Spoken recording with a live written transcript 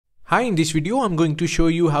Hi, in this video I'm going to show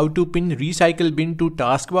you how to pin RecycleBin to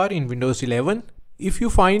taskbar in Windows 11. If you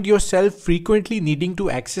find yourself frequently needing to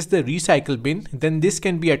access the RecycleBin, then this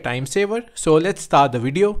can be a time saver. So let's start the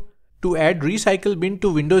video. To add RecycleBin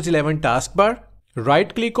to Windows 11 taskbar,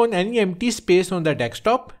 right click on any empty space on the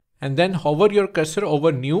desktop and then hover your cursor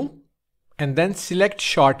over New and then select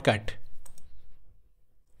Shortcut.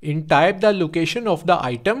 Type the location of the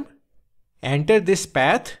item, enter this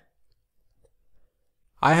path.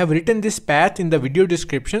 I have written this path in the video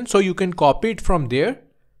description so you can copy it from there.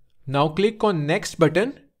 Now click on Next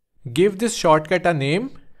button, give this shortcut a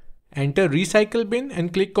name, enter RecycleBin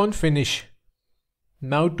and click on Finish.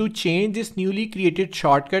 Now to change this newly created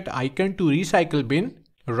shortcut icon to RecycleBin,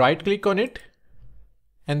 right click on it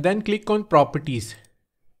and then click on Properties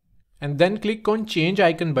and then click on Change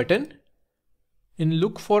Icon button.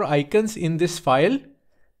 Look for icons in this file,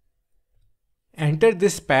 enter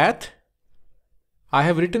this path. I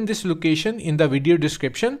have written this location in the video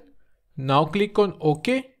description. Now click on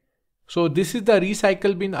OK. So this is the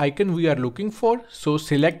RecycleBin icon we are looking for. So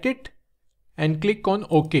select it and click on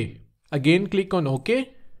OK. Again click on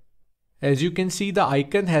OK. As you can see, the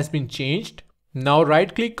icon has been changed. Now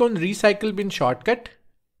right click on RecycleBin shortcut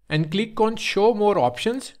and click on Show More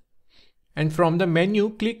Options. And from the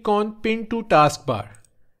menu, click on Pin to Taskbar.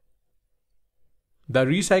 The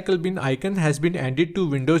RecycleBin icon has been added to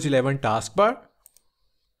Windows 11 taskbar.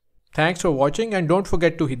 Thanks for watching and don't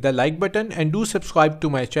forget to hit the like button and do subscribe to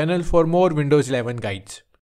my channel for more Windows 11 guides.